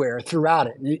everywhere throughout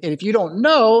it. And if you don't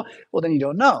know, well, then you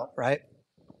don't know, right?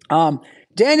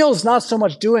 Daniel's not so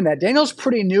much doing that. Daniel's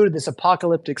pretty new to this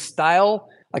apocalyptic style.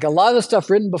 Like a lot of the stuff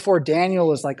written before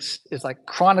Daniel is like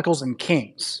Chronicles and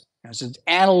Kings. It's just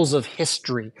annals of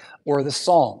history or the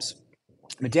Psalms.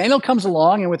 But Daniel comes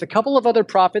along, and with a couple of other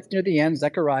prophets near the end,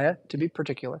 Zechariah to be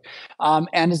particular,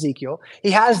 and Ezekiel,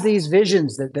 he has these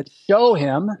visions that show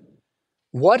him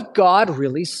what God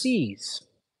really sees.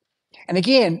 And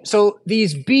again, so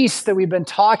these beasts that we've been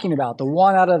talking about, the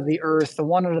one out of the earth, the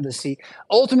one out of the sea,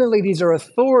 ultimately these are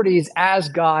authorities as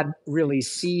God really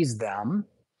sees them,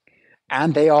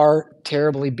 and they are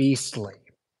terribly beastly.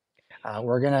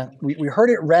 We heard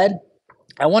it read.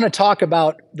 I want to talk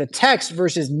about the text,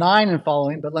 verses 9 and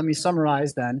following, but let me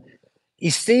summarize then. He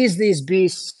sees these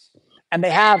beasts, and they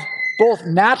have both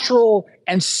natural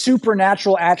and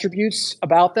supernatural attributes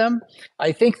about them.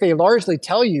 I think they largely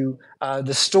tell you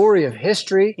the story of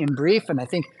history in brief, and I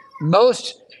think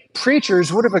most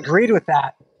preachers would have agreed with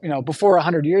that, before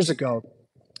 100 years ago,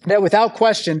 that without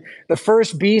question, the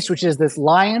first beast, which is this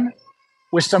lion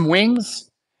with some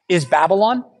wings, is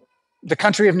Babylon. The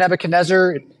country of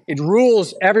Nebuchadnezzar, it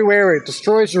rules everywhere. It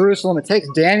destroys Jerusalem. It takes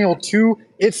Daniel to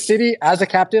its city as a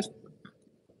captive.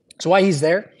 That's why he's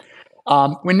there.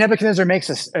 When Nebuchadnezzar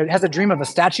has a dream of a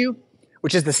statue,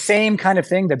 which is the same kind of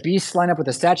thing, the beasts line up with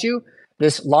the statue.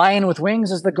 This lion with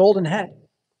wings is the golden head.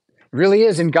 It really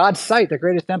is, in God's sight, the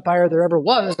greatest empire there ever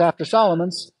was after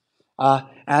Solomon's.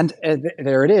 And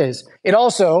there it is. It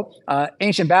also,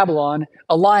 ancient Babylon,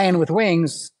 a lion with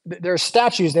wings. There are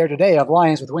statues there today of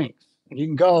lions with wings. You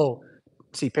can go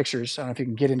see pictures. I don't know if you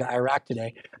can get into Iraq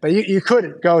today, but you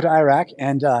could go to Iraq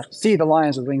and see the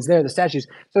lions with wings there, the statues.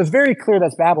 So it's very clear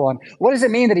that's Babylon. What does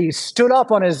it mean that he stood up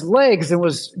on his legs and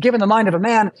was given the mind of a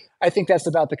man? I think that's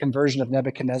about the conversion of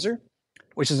Nebuchadnezzar,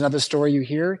 which is another story you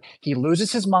hear. He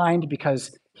loses his mind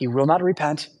because he will not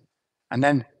repent, and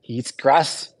then he eats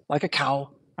grass like a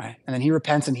cow, right? And then he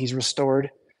repents and he's restored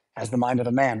as the mind of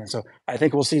a man. And so I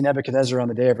think we'll see Nebuchadnezzar on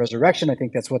the day of resurrection. I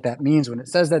think that's what that means when it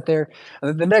says that there.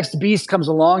 The next beast comes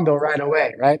along, though, right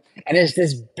away, right? And it's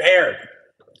this bear.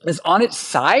 It's on its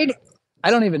side.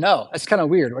 I don't even know. That's kind of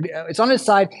weird. It's on its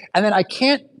side. And then I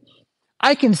can't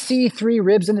I can see 3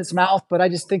 ribs in its mouth, but I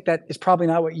just think that is probably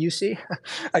not what you see.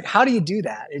 Like, how do you do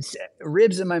that? It's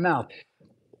ribs in my mouth.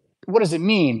 What does it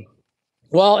mean?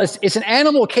 Well, it's an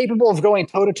animal capable of going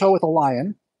toe to toe with a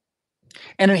lion.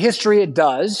 And in history, it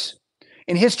does.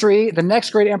 In history, the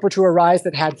next great emperor to arise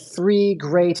that had 3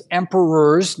 great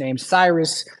emperors named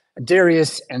Cyrus,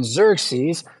 Darius, and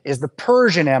Xerxes is the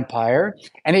Persian Empire.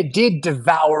 And it did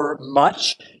devour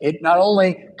much. It not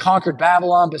only conquered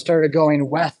Babylon, but started going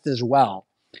west as well.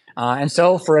 And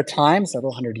so for a time,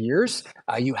 several hundred years,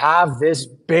 you have this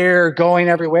bear going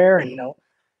everywhere and,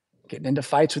 getting into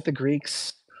fights with the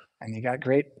Greeks. And you got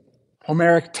great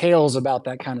Homeric tales about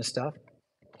that kind of stuff.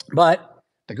 But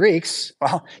the Greeks,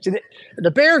 well, see,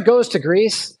 the bear goes to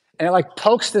Greece and it like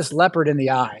pokes this leopard in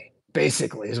the eye,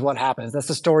 basically, is what happens. That's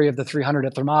the story of the 300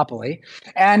 at Thermopylae.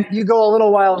 And you go a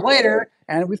little while later,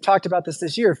 and we've talked about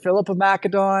this year, Philip of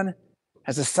Macedon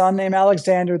has a son named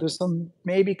Alexander. There's some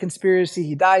maybe conspiracy.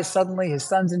 He dies suddenly. His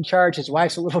son's in charge. His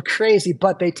wife's a little crazy,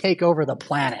 but they take over the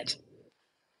planet.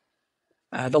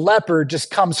 The leopard just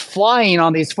comes flying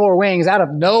on these 4 wings out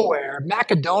of nowhere.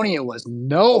 Macedonia was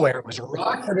nowhere. It was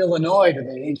Rockford, Illinois to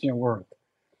the ancient world.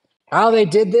 How they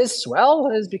did this? Well,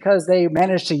 it is because they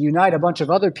managed to unite a bunch of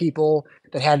other people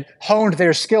that had honed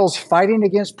their skills fighting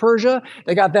against Persia.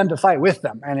 They got them to fight with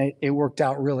them, and it worked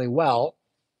out really well.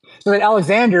 So that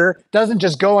Alexander doesn't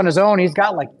just go on his own. He's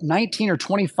got like 19 or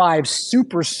 25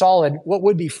 super solid, what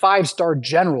would be 5-star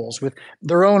generals with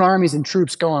their own armies and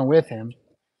troops going with him.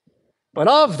 But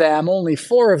of them, only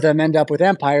 4 of them end up with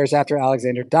empires after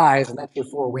Alexander dies, and that's your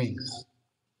 4 wings.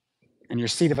 And your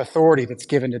seat of authority that's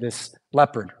given to this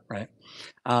leopard, right?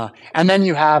 And then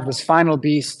you have this final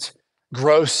beast,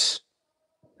 gross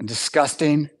and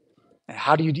disgusting. And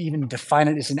how do you even define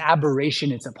it? It's an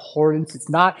aberration. It's abhorrence. It's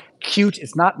not cute.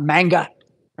 It's not manga,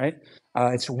 right?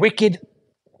 It's wicked.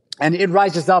 And it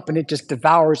rises up and it just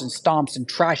devours and stomps and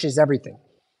trashes everything.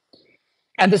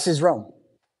 And this is Rome,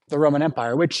 the Roman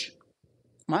Empire, which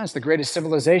it's the greatest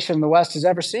civilization the West has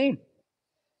ever seen.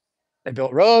 They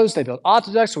built roads, they built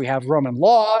aqueducts, we have Roman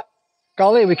law.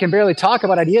 Golly, we can barely talk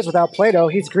about ideas without Plato.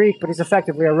 He's Greek, but he's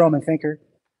effectively a Roman thinker.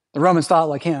 The Romans thought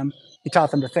like him. He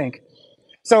taught them to think.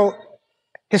 So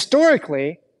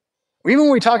historically, even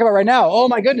when we talk about right now, oh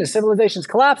my goodness, civilization's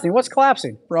collapsing. What's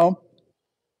collapsing? Rome.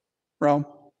 The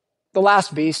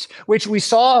last beast, which we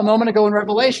saw a moment ago in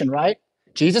Revelation, right?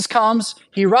 Jesus comes,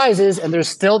 he rises, and there's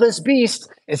still this beast.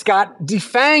 It's got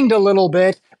defanged a little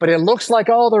bit, but it looks like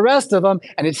all the rest of them,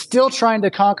 and it's still trying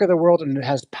to conquer the world, and it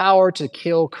has power to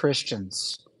kill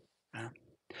Christians.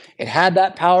 It had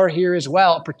that power here as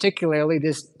well, particularly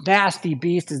this nasty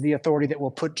beast is the authority that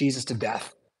will put Jesus to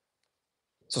death.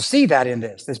 So see that in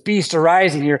this beast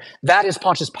arising here. That is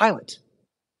Pontius Pilate.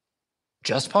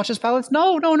 Just Pontius Pilate?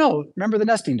 No. Remember the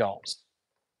nesting dolls.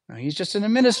 He's just an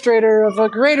administrator of a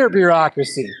greater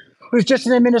bureaucracy, who's just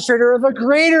an administrator of a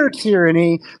greater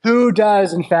tyranny, who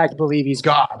does, in fact, believe he's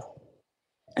God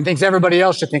and thinks everybody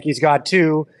else should think he's God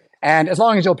too. And as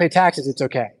long as you'll pay taxes, it's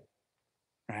okay.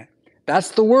 Right?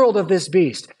 That's the world of this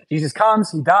beast. Jesus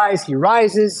comes, he dies, he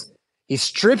rises, he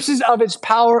strips it of its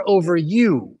power over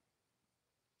you,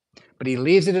 but he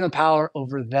leaves it in the power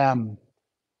over them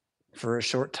for a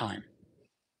short time.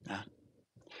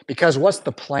 Because what's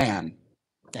the plan?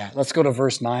 Let's go to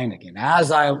verse 9 again. As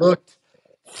I looked,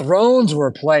 thrones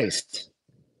were placed,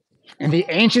 and the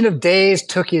Ancient of Days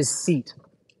took his seat.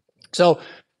 So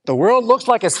the world looks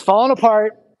like it's fallen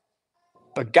apart,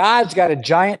 but God's got a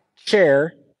giant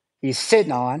chair he's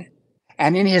sitting on,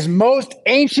 and in his most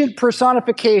ancient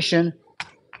personification,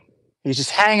 he's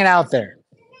just hanging out there,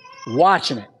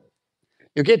 watching it.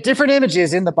 You'll get different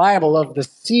images in the Bible of the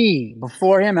sea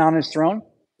before him on his throne.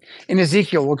 In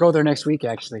Ezekiel, we'll go there next week,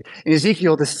 actually. In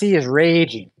Ezekiel, the sea is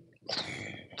raging.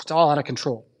 It's all out of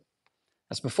control.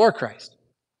 That's before Christ.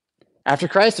 After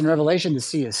Christ, in Revelation, the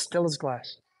sea is still as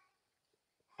glass.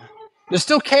 There's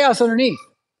still chaos underneath,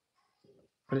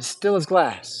 but it's still as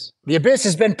glass. The abyss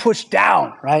has been pushed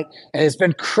down, right? And it's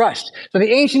been crushed. So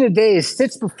the Ancient of Days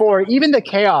sits before even the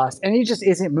chaos, and he just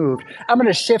isn't moved. I'm going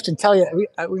to shift and tell you,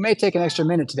 we may take an extra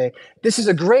minute today. This is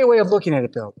a great way of looking at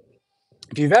it, though.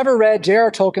 If you've ever read J.R.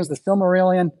 Tolkien's The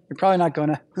Silmarillion, you're probably not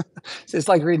going to. It's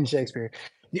like reading Shakespeare.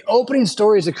 The opening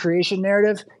story is a creation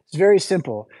narrative. It's very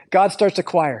simple. God starts a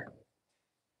choir.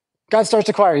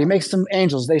 He makes some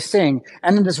angels. They sing.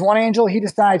 And then this one angel, he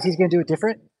decides he's going to do it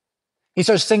different. He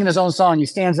starts singing his own song. He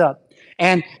stands up.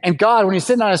 And God, when he's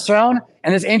sitting on his throne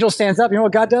and this angel stands up, you know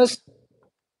what God does?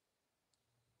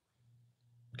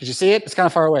 Did you see it? It's kind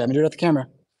of far away. Let me do it at the camera.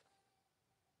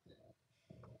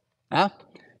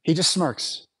 He just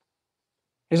smirks.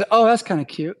 He says, oh, that's kind of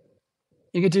cute.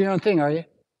 You can do your own thing, are you?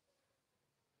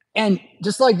 And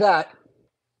just like that,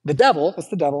 that's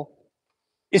the devil,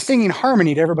 is singing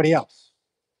harmony to everybody else.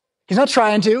 He's not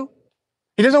trying to.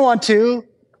 He doesn't want to.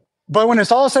 But when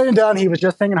it's all said and done, he was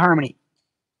just singing harmony.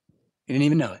 He didn't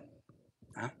even know it.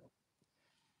 Huh?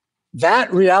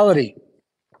 That reality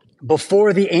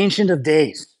before the Ancient of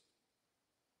Days,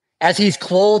 as he's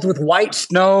clothed with white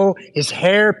snow, his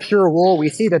hair pure wool, we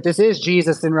see that this is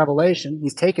Jesus in Revelation.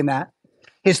 He's taken that.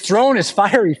 His throne is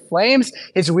fiery flames,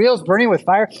 his wheels burning with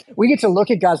fire. We get to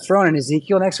look at God's throne in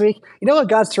Ezekiel next week. You know what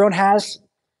God's throne has?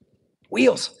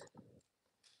 Wheels.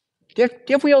 Do you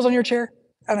have wheels on your chair?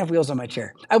 I don't have wheels on my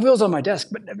chair. I have wheels on my desk,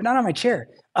 but not on my chair.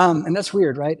 And that's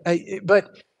weird, right? But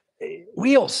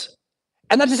wheels.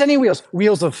 And not just any wheels.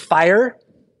 Wheels of fire.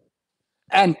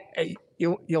 And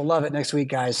you'll love it next week,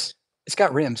 guys. It's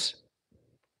got rims.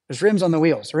 There's rims on the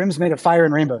wheels. Rims made of fire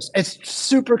and rainbows. It's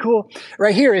super cool.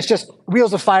 Right here, it's just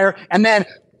wheels of fire. And then,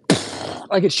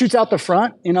 like, it shoots out the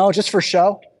front, just for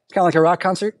show. It's kind of like a rock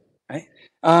concert, right?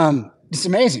 It's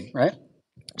amazing, right?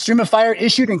 Stream of fire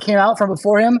issued and came out from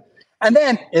before him. And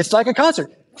then it's like a concert.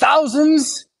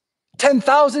 Thousands,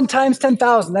 10,000 times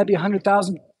 10,000. That'd be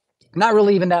 100,000. Not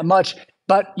really even that much.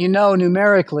 But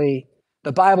numerically,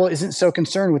 the Bible isn't so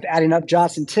concerned with adding up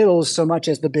jots and tittles so much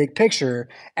as the big picture.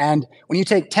 And when you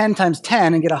take 10 times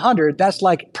 10 and get 100, that's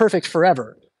like perfect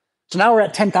forever. So now we're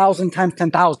at 10,000 times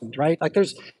 10,000, right? Like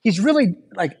he's really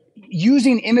like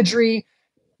using imagery,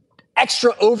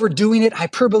 extra overdoing it,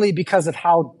 hyperbole, because of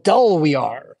how dull we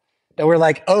are. That we're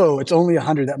like, oh, it's only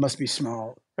 100, that must be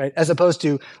small, right? As opposed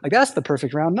to, like, that's the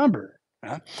perfect round number.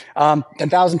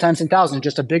 10,000 times 10,000,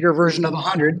 just a bigger version of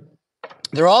 100.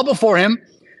 They're all before him,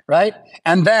 right?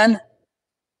 And then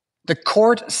the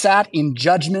court sat in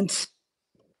judgment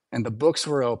and the books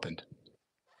were opened.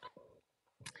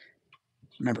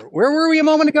 Remember, where were we a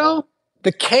moment ago?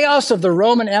 The chaos of the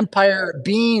Roman Empire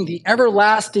being the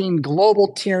everlasting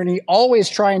global tyranny, always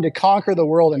trying to conquer the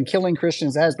world and killing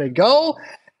Christians as they go.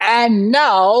 And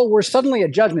now we're suddenly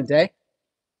at Judgment Day.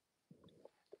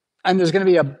 And there's going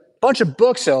to be a bunch of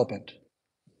books opened.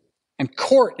 And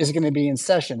court is going to be in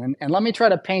session. And let me try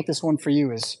to paint this one for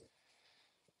you as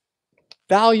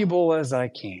valuable as I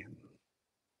can.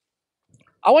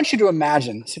 I want you to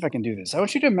imagine, see if I can do this. I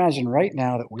want you to imagine right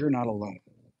now that we're not alone.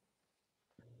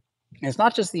 And it's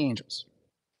not just the angels.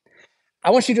 I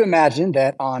want you to imagine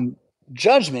that on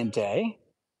Judgment Day,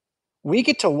 we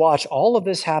get to watch all of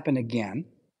this happen again,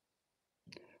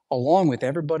 along with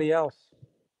everybody else.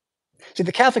 See,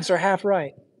 the Catholics are half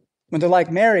right when they're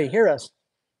like, Mary, hear us.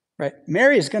 Right?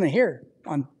 Mary is going to hear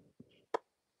on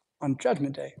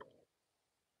Judgment Day.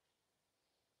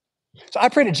 So I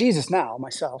pray to Jesus now,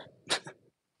 myself.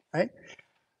 Right?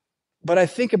 But I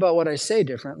think about what I say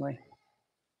differently,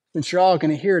 since you're all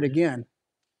going to hear it again.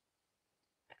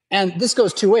 And this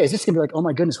goes two ways. This can be like, oh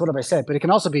my goodness, what have I said? But it can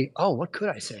also be, oh, what could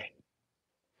I say?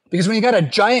 Because when you got a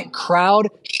giant crowd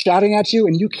shouting at you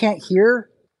and you can't hear,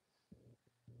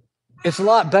 it's a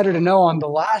lot better to know on the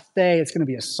last day it's going to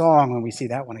be a song when we see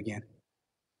that one again.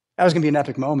 That was going to be an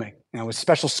epic moment, with a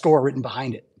special score written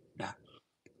behind it. Yeah.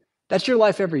 That's your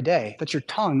life every day. That's your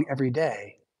tongue every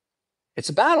day. It's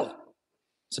a battle.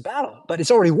 It's a battle, but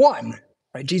it's already won.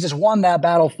 Right? Jesus won that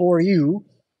battle for you.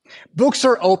 Books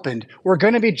are opened. We're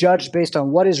going to be judged based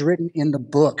on what is written in the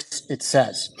books, it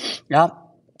says. Yeah.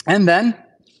 And then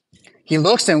he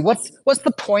looks, and what's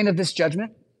the point of this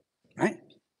judgment? Right?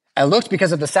 I looked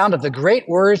because of the sound of the great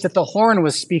words that the horn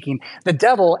was speaking. The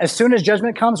devil, as soon as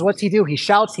judgment comes, what's he do? He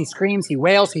shouts, he screams, he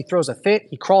wails, he throws a fit,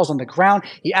 he crawls on the ground.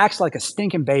 He acts like a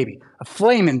stinking baby, a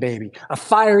flaming baby, a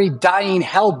fiery, dying,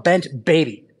 hell-bent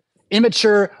baby.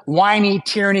 Immature, whiny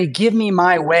tyranny, give me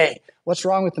my way. What's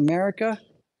wrong with America?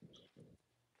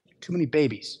 Too many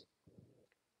babies.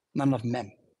 Not enough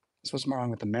men. That's what's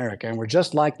wrong with America. And we're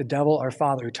just like the devil, our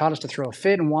father, who taught us to throw a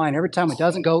fit and whine every time it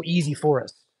doesn't go easy for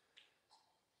us.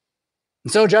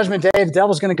 And so Judgment Day, the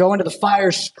devil's going to go into the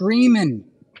fire screaming,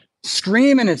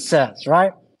 it says,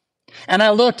 right? And I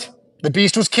looked, the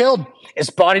beast was killed, its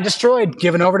body destroyed,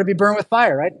 given over to be burned with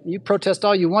fire, right? You protest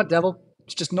all you want, devil.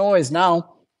 It's just noise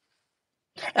now.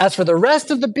 As for the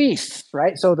rest of the beasts,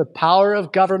 right? So the power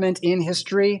of government in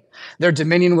history, their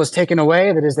dominion was taken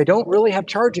away. That is, they don't really have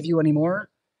charge of you anymore,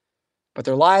 but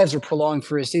their lives are prolonged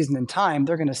for a season in time.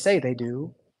 They're going to say they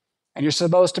do. And you're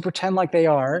supposed to pretend like they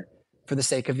are for the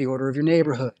sake of the order of your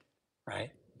neighborhood,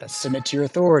 right? That's submit to your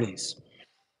authorities.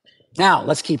 Now,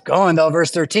 let's keep going though.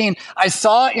 Verse 13, I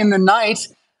saw in the night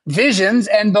visions,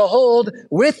 and behold,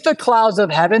 with the clouds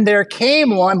of heaven, there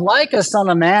came one like a son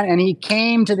of man, and he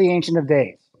came to the Ancient of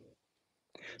Days.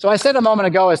 So I said a moment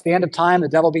ago, it's the end of time, the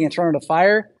devil being thrown into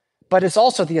fire, but it's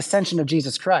also the ascension of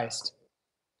Jesus Christ.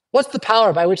 What's the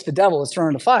power by which the devil is thrown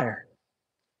into fire?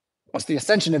 What's the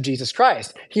ascension of Jesus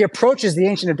Christ? He approaches the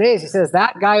Ancient of Days. He says,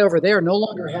 that guy over there no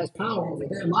longer has power over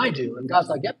them. I do. And God's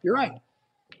like, yep, you're right.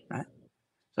 Right?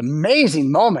 It's an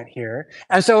amazing moment here.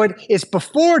 And so it's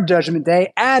before Judgment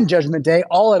Day and Judgment Day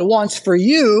all at once for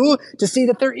you to see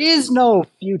that there is no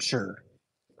future.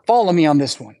 Follow me on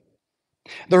this one.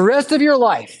 The rest of your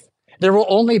life, there will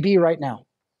only be right now.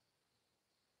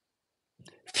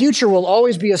 Future will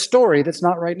always be a story that's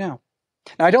not right now.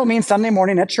 Now, I don't mean Sunday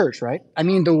morning at church, right? I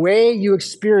mean the way you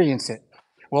experience it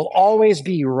will always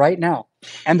be right now.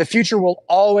 And the future will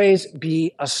always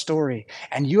be a story.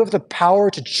 And you have the power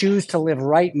to choose to live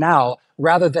right now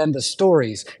rather than the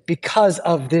stories because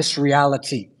of this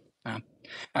reality.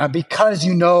 Because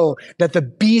you know that the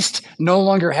beast no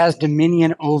longer has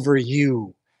dominion over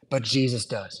you, but Jesus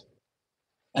does.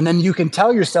 And then you can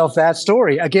tell yourself that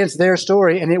story against their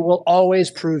story, and it will always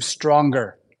prove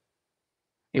stronger.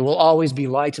 It will always be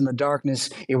light in the darkness.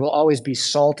 It will always be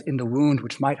salt in the wound,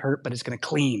 which might hurt, but it's going to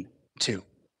clean too.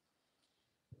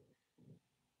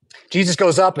 Jesus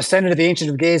goes up, ascended to the Ancient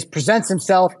of Days, presents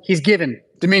himself. He's given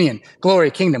dominion,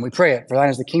 glory, kingdom. We pray it. For thine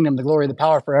is the kingdom, the glory, the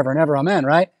power forever and ever. Amen,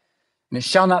 right? And it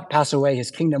shall not pass away,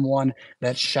 his kingdom, one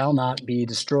that shall not be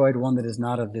destroyed, one that is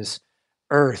not of this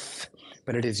earth,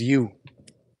 but it is you.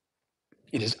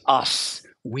 It is us.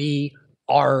 We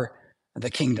are the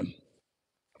kingdom.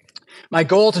 My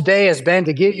goal today has been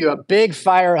to give you a big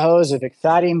fire hose of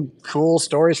exciting, cool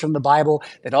stories from the Bible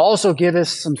that also give us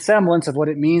some semblance of what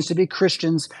it means to be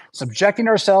Christians, subjecting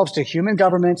ourselves to human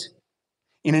government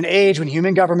in an age when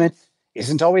human government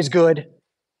isn't always good,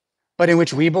 but in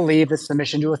which we believe that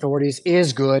submission to authorities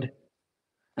is good,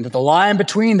 and that the line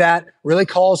between that really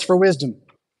calls for wisdom.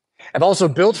 I've also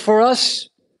built for us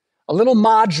a little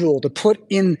module to put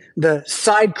in the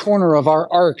side corner of our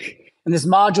ark, and this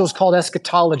module is called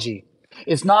eschatology.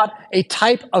 It's not a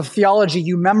type of theology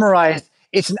you memorize.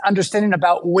 It's an understanding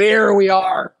about where we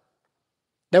are,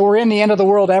 that we're in the end of the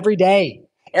world every day.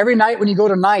 Every night when you go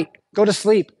to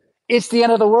sleep, it's the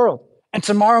end of the world. And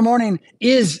tomorrow morning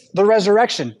is the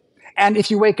resurrection. And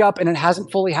if you wake up and it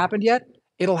hasn't fully happened yet,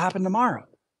 it'll happen tomorrow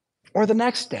or the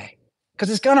next day because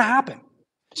it's going to happen.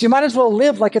 So you might as well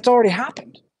live like it's already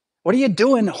happened. What are you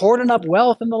doing hoarding up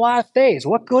wealth in the last days?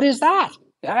 What good is that?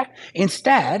 Yeah?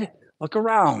 Instead, look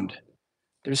around.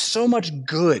 There's so much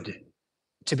good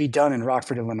to be done in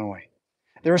Rockford, Illinois.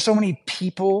 There are so many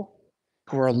people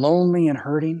who are lonely and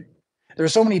hurting. There are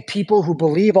so many people who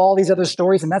believe all these other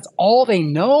stories, and that's all they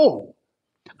know.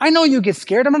 I know you get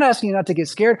scared. I'm not asking you not to get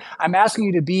scared. I'm asking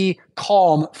you to be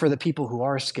calm for the people who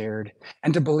are scared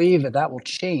and to believe that that will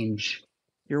change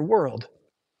your world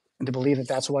and to believe that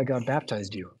that's why God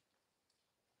baptized you.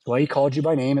 It's why he called you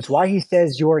by name. It's why he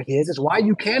says you're his. It's why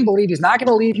you can believe he's not going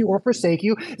to leave you or forsake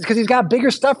you. It's because he's got bigger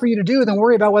stuff for you to do than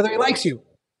worry about whether he likes you.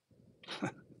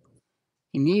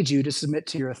 He needs you to submit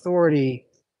to your authority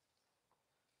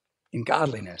in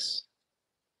godliness.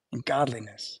 In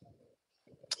godliness.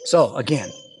 So, again,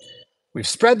 we've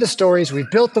spread the stories. We've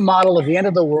built the model of the end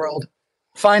of the world.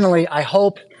 Finally, I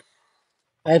hope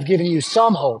I have given you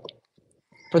some hope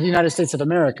for the United States of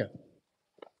America.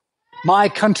 My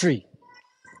country,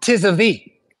 'tis of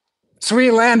thee,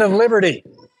 sweet land of liberty.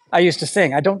 I used to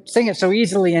sing. I don't sing it so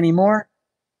easily anymore.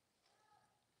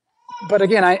 But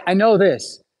again, I know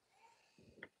this.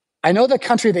 I know the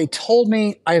country they told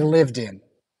me I lived in.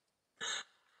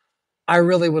 I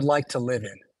really would like to live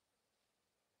in.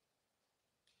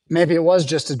 Maybe it was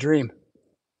just a dream.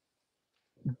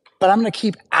 But I'm going to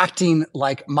keep acting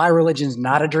like my religion's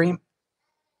not a dream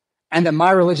and that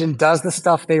my religion does the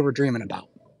stuff they were dreaming about.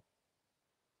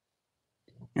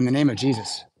 In the name of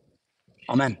Jesus,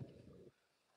 amen.